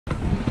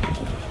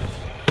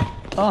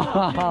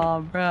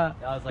Oh, bro.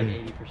 That was like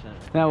 80%.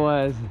 That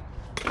was.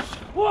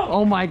 Whoa.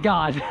 Oh my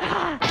God.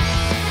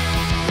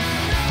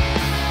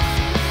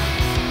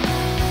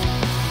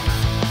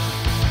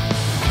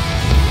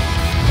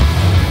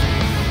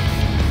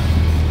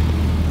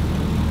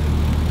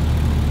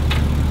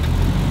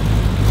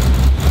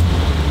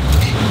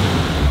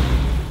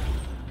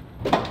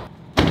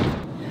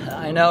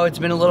 I know it's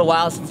been a little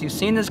while since you've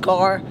seen this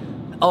car.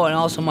 Oh, and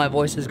also my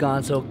voice is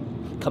gone, so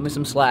cut me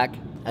some slack.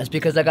 That's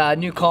because I got a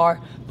new car.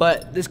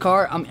 But this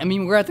car, I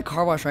mean, we're at the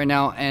car wash right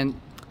now, and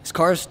this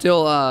car is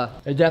still,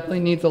 it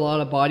definitely needs a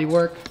lot of body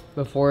work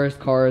before this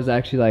car is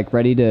actually like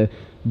ready to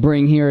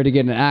bring here to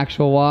get an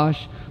actual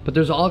wash. But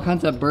there's all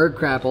kinds of bird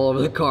crap all over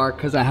the car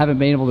because I haven't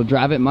been able to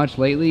drive it much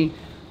lately.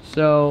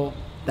 So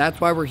that's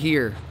why we're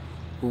here.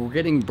 We're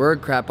getting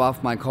bird crap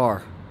off my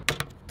car.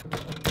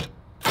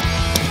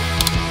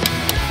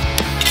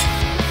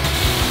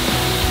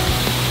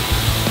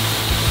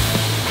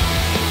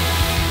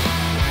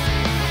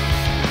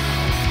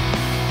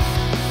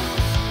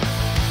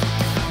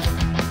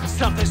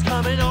 Something's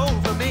coming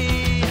over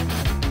me.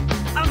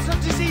 I'm so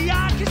dizzy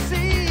I can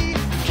see.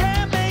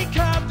 Can't make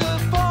up the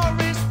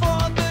forest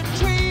for the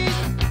trees.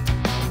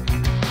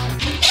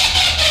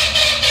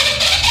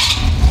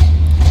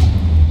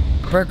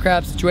 Bird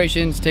crap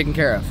situation's taken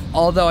care of.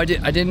 Although I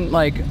didn't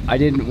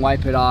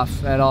wipe it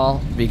off at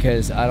all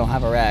because I don't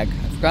have a rag.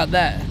 I forgot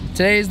that.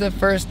 Today's the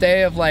first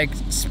day of like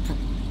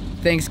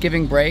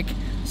Thanksgiving break.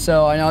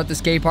 So I know that the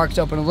skate park's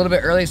open a little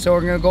bit early, so we're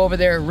gonna go over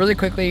there really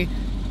quickly,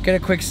 get a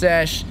quick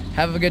sesh,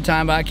 have a good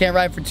time, but I can't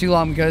ride for too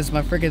long because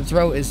my freaking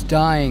throat is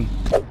dying.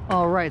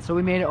 All right, so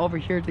we made it over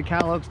here to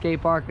Cal Oak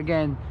Skate Park.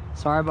 Again,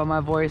 sorry about my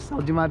voice. I'll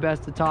do my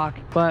best to talk,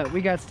 but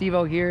we got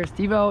Stevo here.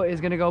 Stevo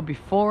is gonna go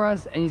before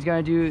us and he's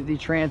gonna do the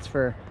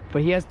transfer,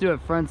 but he has to do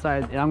it front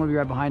side and I'm gonna be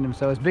right behind him.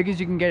 So as big as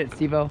you can get it,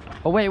 Stevo.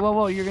 Oh wait,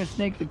 whoa, you're gonna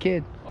snake the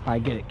kid. All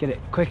right, get it,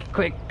 quick,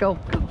 go,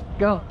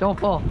 don't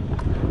fall.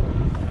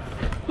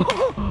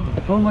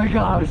 Oh my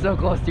God, I was so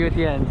close to you at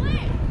the end.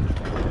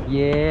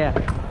 Yeah.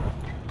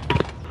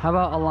 How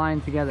about a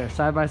line together,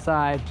 side by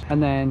side,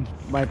 and then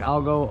like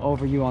I'll go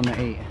over you on the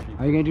 8.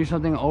 Are you gonna do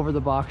something over the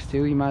box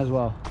too? You might as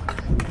well.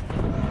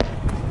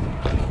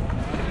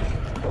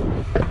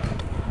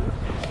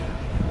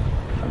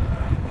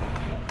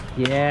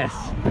 Yes.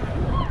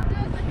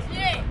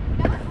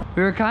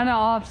 We were kind of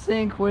off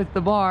sync with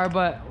the bar,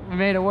 but we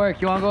made it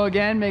work. You wanna go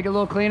again, make it a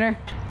little cleaner?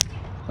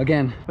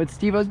 Again, but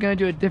Stevo's gonna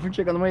do a different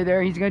trick on the way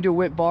there. He's gonna do a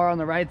whip bar on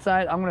the right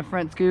side. I'm gonna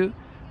front scoot,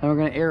 and we're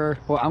gonna air,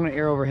 well, I'm gonna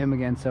air over him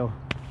again, so.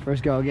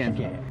 First go again.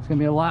 It's gonna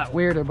be a lot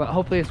weirder, but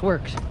hopefully this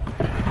works.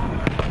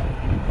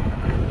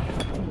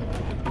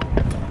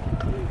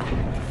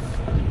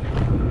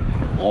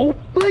 Oh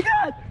my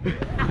God!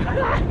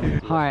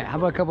 All right, how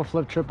about a couple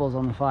flip triples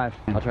on the 5?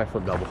 I'll try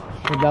flip double.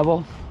 Flip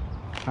double?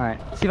 All right,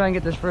 see if I can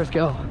get this first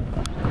go.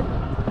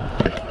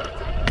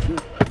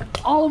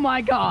 Oh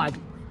my God!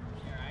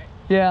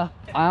 Yeah,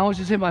 I almost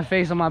just hit my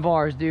face on my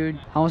bars, dude. I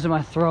almost hit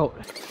my throat.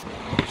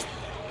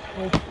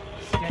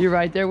 You're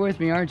right there with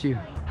me, aren't you?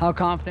 How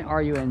confident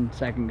are you in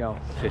second go?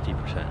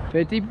 50%.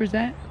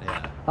 50%?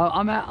 Yeah.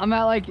 I'm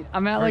at like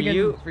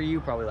For you,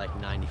 probably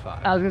like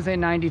 95. I was gonna say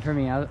 90 for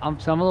me. So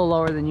I'm a little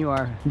lower than you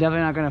are. I'm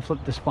definitely not gonna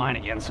flip the spine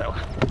again, so.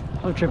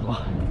 Oh, triple.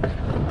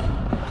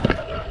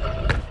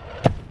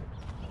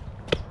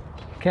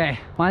 Okay,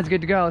 mine's good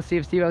to go. Let's see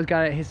if Stevo's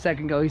got it his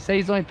second go. He said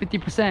he's only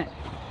 50%.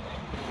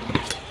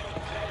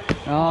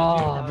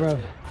 Oh, bro.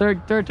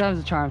 Third time's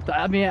a charm.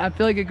 I mean, I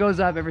feel like it goes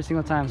up every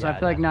single time, so yeah, I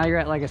feel like now you're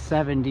at like a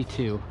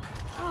 72.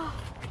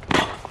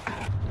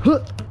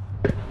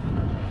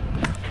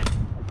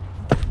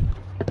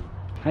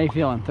 How you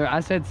feeling?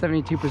 I said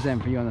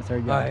 72% for you on the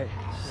third go. All right.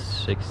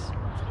 6.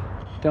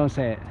 Don't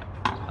say it.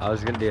 I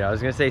was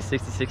gonna say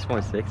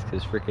 66.6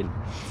 because freaking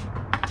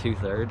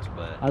 2/3,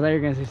 but I thought you were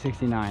gonna say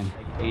 69.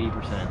 like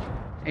 80%.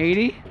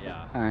 80?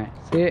 Yeah. All right.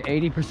 See it?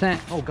 80%.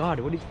 Oh God,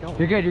 what are you going?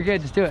 You're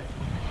good. Just do it.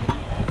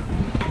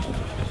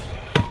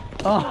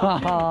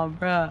 Oh,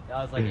 bro. That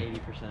was like 80%.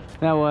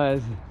 That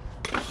was.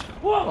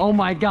 Whoa. Oh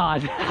my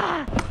God.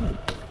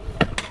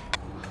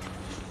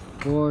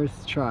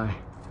 Fourth try.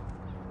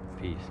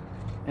 Peace.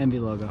 Envy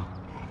logo.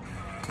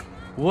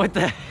 What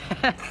the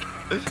heck?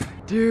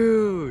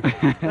 Dude,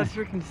 that's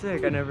freaking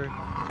sick. I never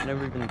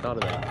even thought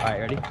of that. All right,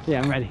 ready?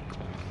 Yeah, I'm ready.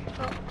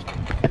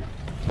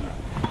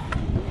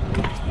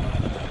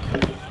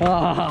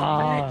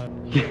 Oh,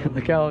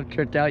 look how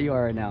tricked out you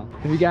are right now.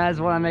 If you guys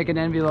want to make an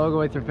Envy logo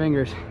with your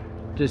fingers,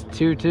 just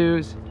 2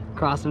 2s,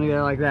 cross them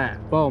together like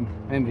that. Boom,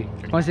 Envy.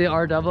 Want to see the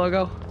RW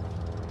logo?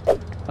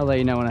 I'll let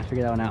you know when I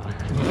figure that one out.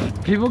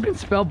 If people can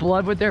spell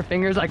blood with their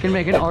fingers, I can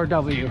make an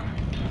RW.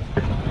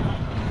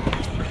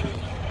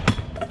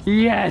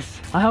 Yes!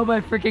 I hope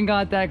I freaking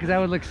got that because that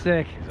would look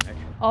sick.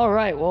 All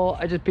right, well,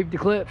 I just peeped the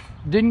clip.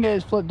 Didn't get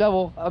his flip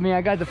double. I mean,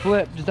 I got the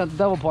flip, just not the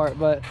double part,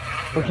 but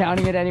we're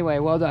counting it anyway.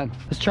 Well done.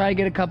 Let's try to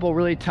get a couple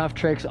really tough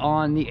tricks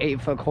on the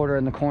 8-foot quarter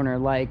in the corner.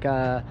 Like,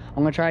 I'm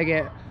gonna try to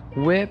get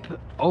whip,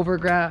 over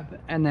grab,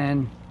 and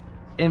then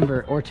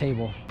invert or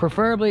table.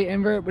 Preferably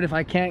invert, but if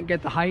I can't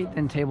get the height,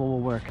 then table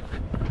will work.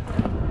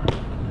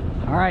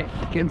 All right,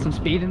 getting some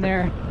speed in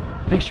there.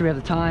 Make sure we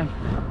have the time.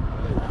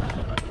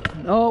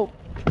 Oh,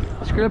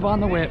 screwed up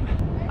on the whip.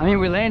 I mean,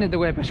 we landed the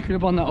whip. I screwed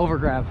up on the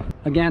overgrab.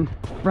 Again,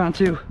 round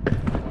 2.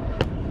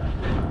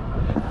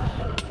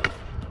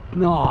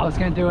 No, I was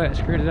gonna do it. I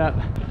screwed it up.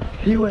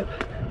 Whip.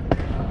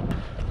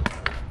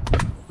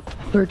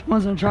 Third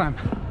one's on charm.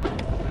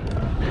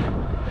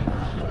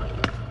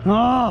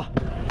 Oh,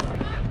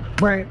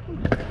 right.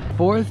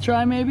 4th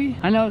try maybe?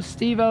 I know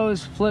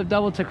Stevo's flip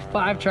double took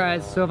 5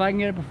 tries, so if I can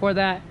get it before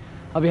that,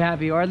 I'll be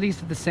happy, or at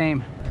least at the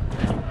same.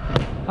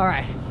 All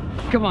right,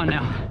 come on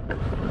now.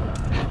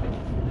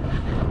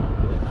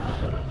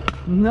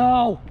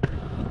 No,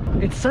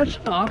 it's such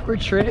an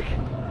awkward trick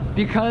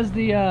because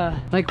the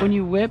like when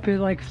you whip, it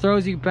like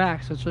throws you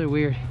back, so it's really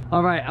weird.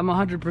 All right, I'm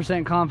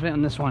 100% confident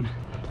on this one.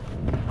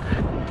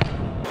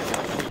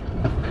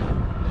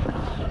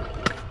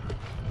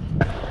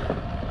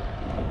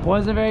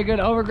 Wasn't a very good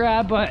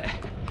overgrab, but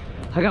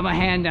I got my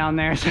hand down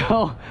there,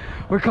 so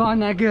we're calling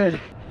that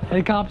good.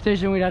 In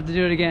competition, we'd have to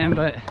do it again,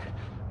 but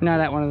we're not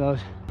at one of those.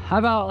 How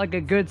about like a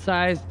good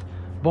sized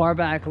bar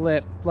back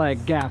lip,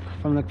 like gap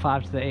from the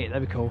 5 to the 8?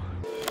 That'd be cool.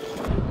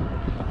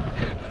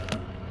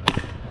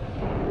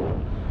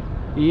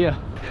 Yeah.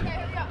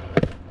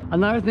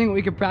 Another thing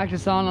we could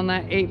practice on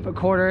that 8-foot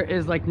quarter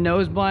is like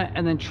nose blunt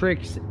and then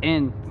tricks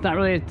in. It's not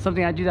really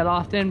something I do that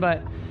often, but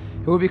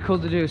it would be cool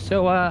to do.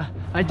 So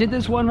I did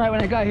this one right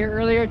when I got here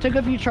earlier. Took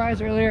a few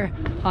tries earlier.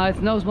 It's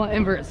nose blunt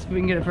inverts. If we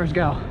can get it first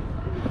go.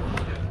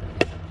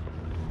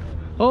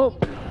 Oh,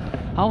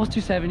 almost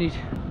 270.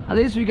 At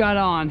least we got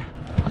on.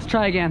 Let's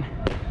try again.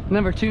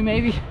 Number 2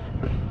 maybe.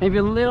 Maybe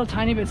a little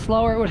tiny bit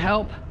slower would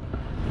help.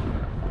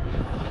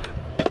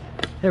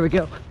 There we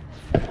go.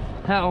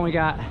 That one we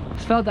got.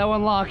 Just felt that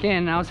one lock in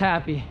and I was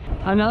happy.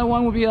 Another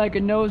one would be like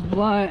a nose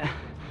blunt.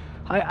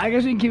 I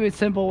guess we can keep it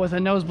simple with a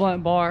nose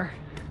blunt bar.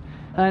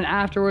 And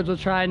afterwards we'll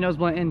try a nose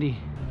blunt indie.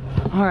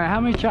 All right, how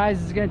many tries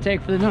is it gonna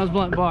take for the nose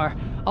blunt bar?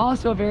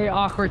 Also a very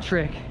awkward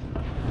trick.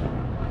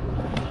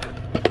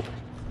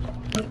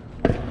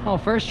 Oh,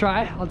 first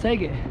try, I'll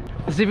take it.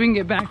 Let's see if we can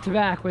get back to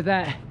back with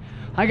that.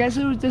 I guess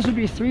this would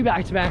be 3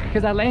 back to back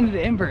because I landed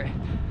the invert.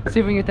 Let's see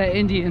if we can get that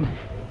indie in.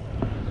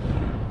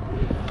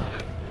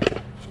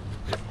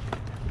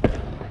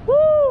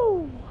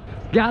 Woo!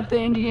 Got the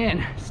indie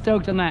in.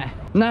 Stoked on that.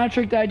 Not a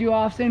trick that I do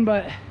often,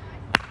 but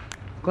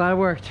glad it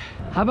worked.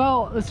 How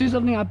about, let's do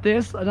something up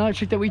this. Another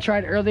trick that we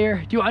tried earlier.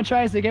 Do you want to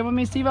try this again with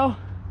me, Stevo? No,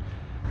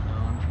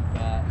 I'm too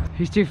fat.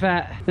 He's too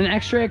fat. The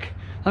next trick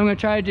I'm gonna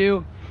try to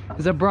do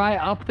is a bri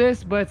up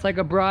this, but it's like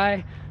a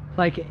bri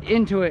like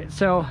into it.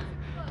 So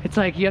it's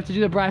like you have to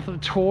do the bri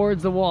flip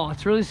towards the wall.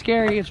 It's really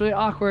scary, it's really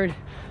awkward,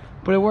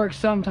 but it works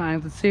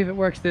sometimes. Let's see if it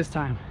works this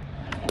time.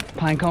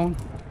 Pine cone.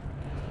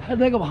 How'd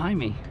they go behind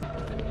me?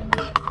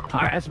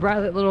 All right, let's bri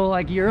that little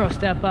like Euro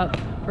step up.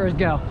 First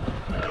go.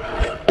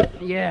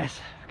 Yes,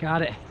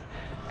 got it.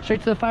 Straight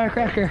to the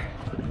firecracker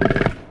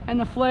and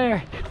the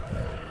flare.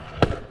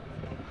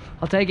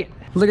 I'll take it.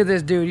 Look at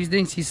this dude, he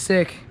thinks he's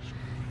sick.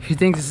 He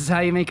thinks this is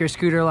how you make your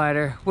scooter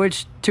lighter,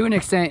 which to an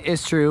extent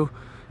is true.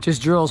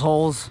 Just drills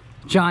holes,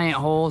 giant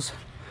holes,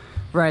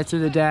 right through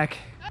the deck.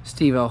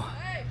 Stevo,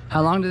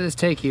 how long did this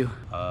take you?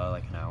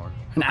 Like an hour.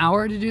 An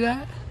hour to do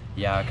that?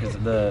 Yeah, because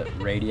the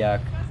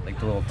radiac, like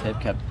the little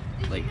tip kept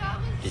like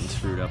getting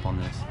screwed up on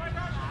this.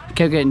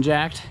 Kept getting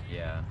jacked?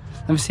 Yeah.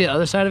 Let me see the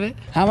other side of it.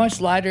 How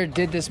much lighter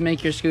did this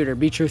make your scooter?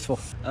 Be truthful.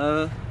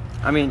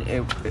 I mean,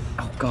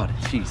 oh God,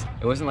 jeez.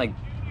 It wasn't like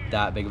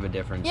that big of a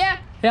difference. Yeah,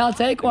 I'll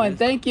take one.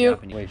 Thank you.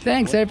 Wait,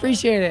 Thanks, I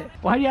appreciate it.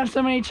 Why do you have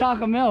so many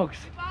chocolate milks?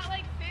 Bought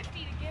like 50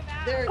 to give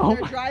out.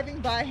 They're driving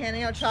by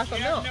handing out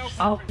chocolate milk.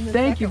 Oh,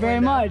 thank you very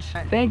much.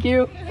 Thank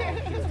you.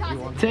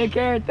 Take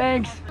care,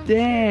 thanks.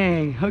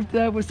 Dang, hooked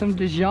up with some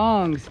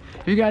Dijon's.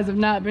 If you guys have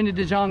not been to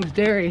Dijon's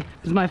Dairy,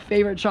 this is my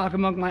favorite chocolate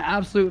milk, my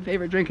absolute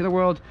favorite drink in the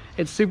world.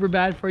 It's super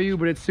bad for you,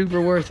 but it's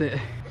super worth it.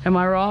 Am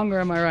I wrong or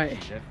am I right?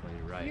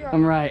 Definitely right.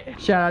 I'm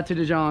right. Shout out to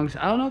Dijon's.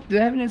 I don't know, do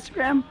they have an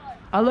Instagram?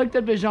 I looked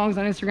up Dijon's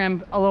on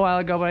Instagram a little while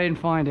ago, but I didn't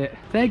find it.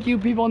 Thank you,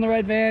 people in the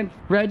red van.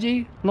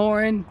 Reggie,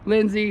 Lauren,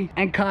 Lindsay,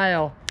 and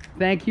Kyle.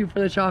 Thank you for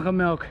the chocolate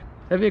milk.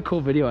 That'd be a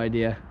cool video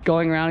idea.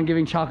 Going around and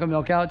giving chocolate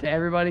milk out to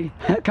everybody.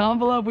 Comment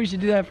below if we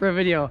should do that for a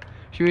video.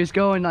 Should we just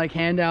go and like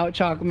hand out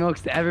chocolate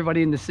milks to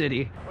everybody in the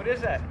city? What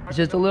is that? It's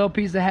just a little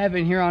piece of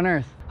heaven here on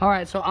earth. All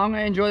right, so I'm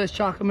gonna enjoy this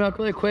chocolate milk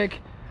really quick.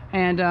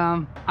 And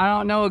I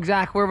don't know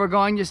exactly where we're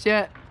going just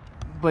yet,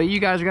 but you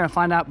guys are gonna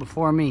find out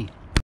before me.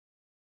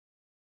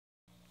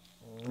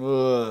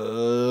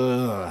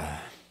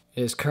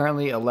 It is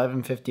currently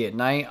 11:50 at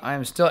night. I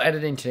am still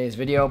editing today's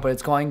video, but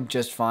it's going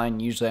just fine.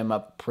 Usually I'm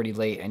up pretty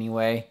late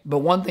anyway. But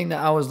one thing that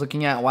I was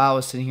looking at while I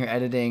was sitting here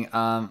editing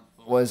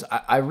was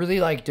I really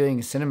like doing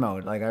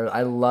Cinnamode. Like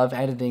I love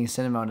editing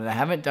Cinnamode, and I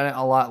haven't done it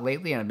a lot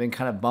lately, and I've been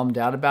kind of bummed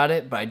out about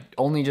it, but I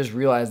only just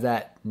realized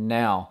that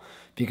now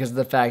because of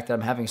the fact that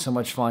I'm having so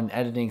much fun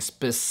editing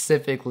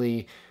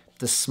specifically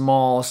the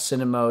small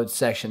Cinnamode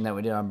section that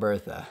we did on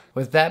Bertha.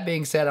 With that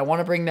being said, I want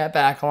to bring that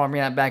back. I want to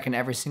bring that back in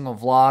every single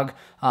vlog.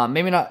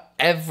 Maybe not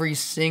every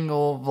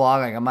single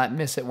vlog. Like I might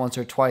miss it once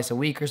or twice a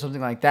week or something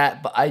like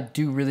that. But I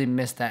do really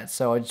miss that.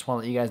 So I just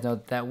want to let you guys know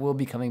that that will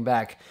be coming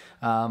back.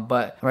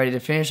 But I'm ready to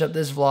finish up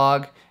this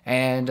vlog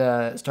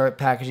and start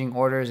packaging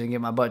orders and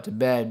get my butt to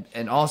bed.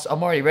 And also,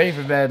 I'm already ready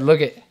for bed. Look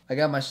at, I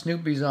got my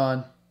Snoopies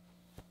on.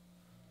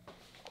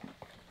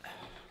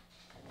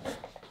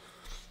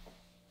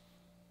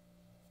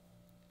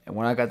 And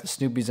when I got the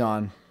Snoopies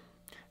on,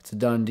 it's a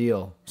done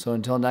deal. So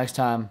until next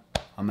time,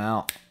 I'm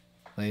out.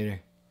 Later.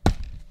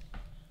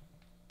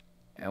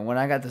 And when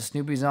I got the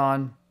Snoopies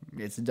on,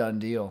 it's a done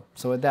deal.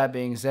 So with that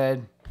being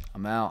said,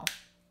 I'm out.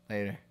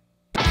 Later.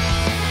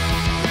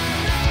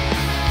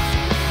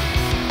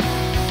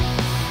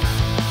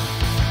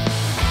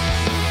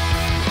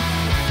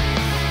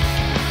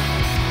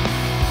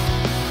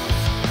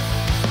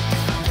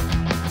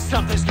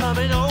 Something's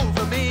coming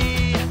over me.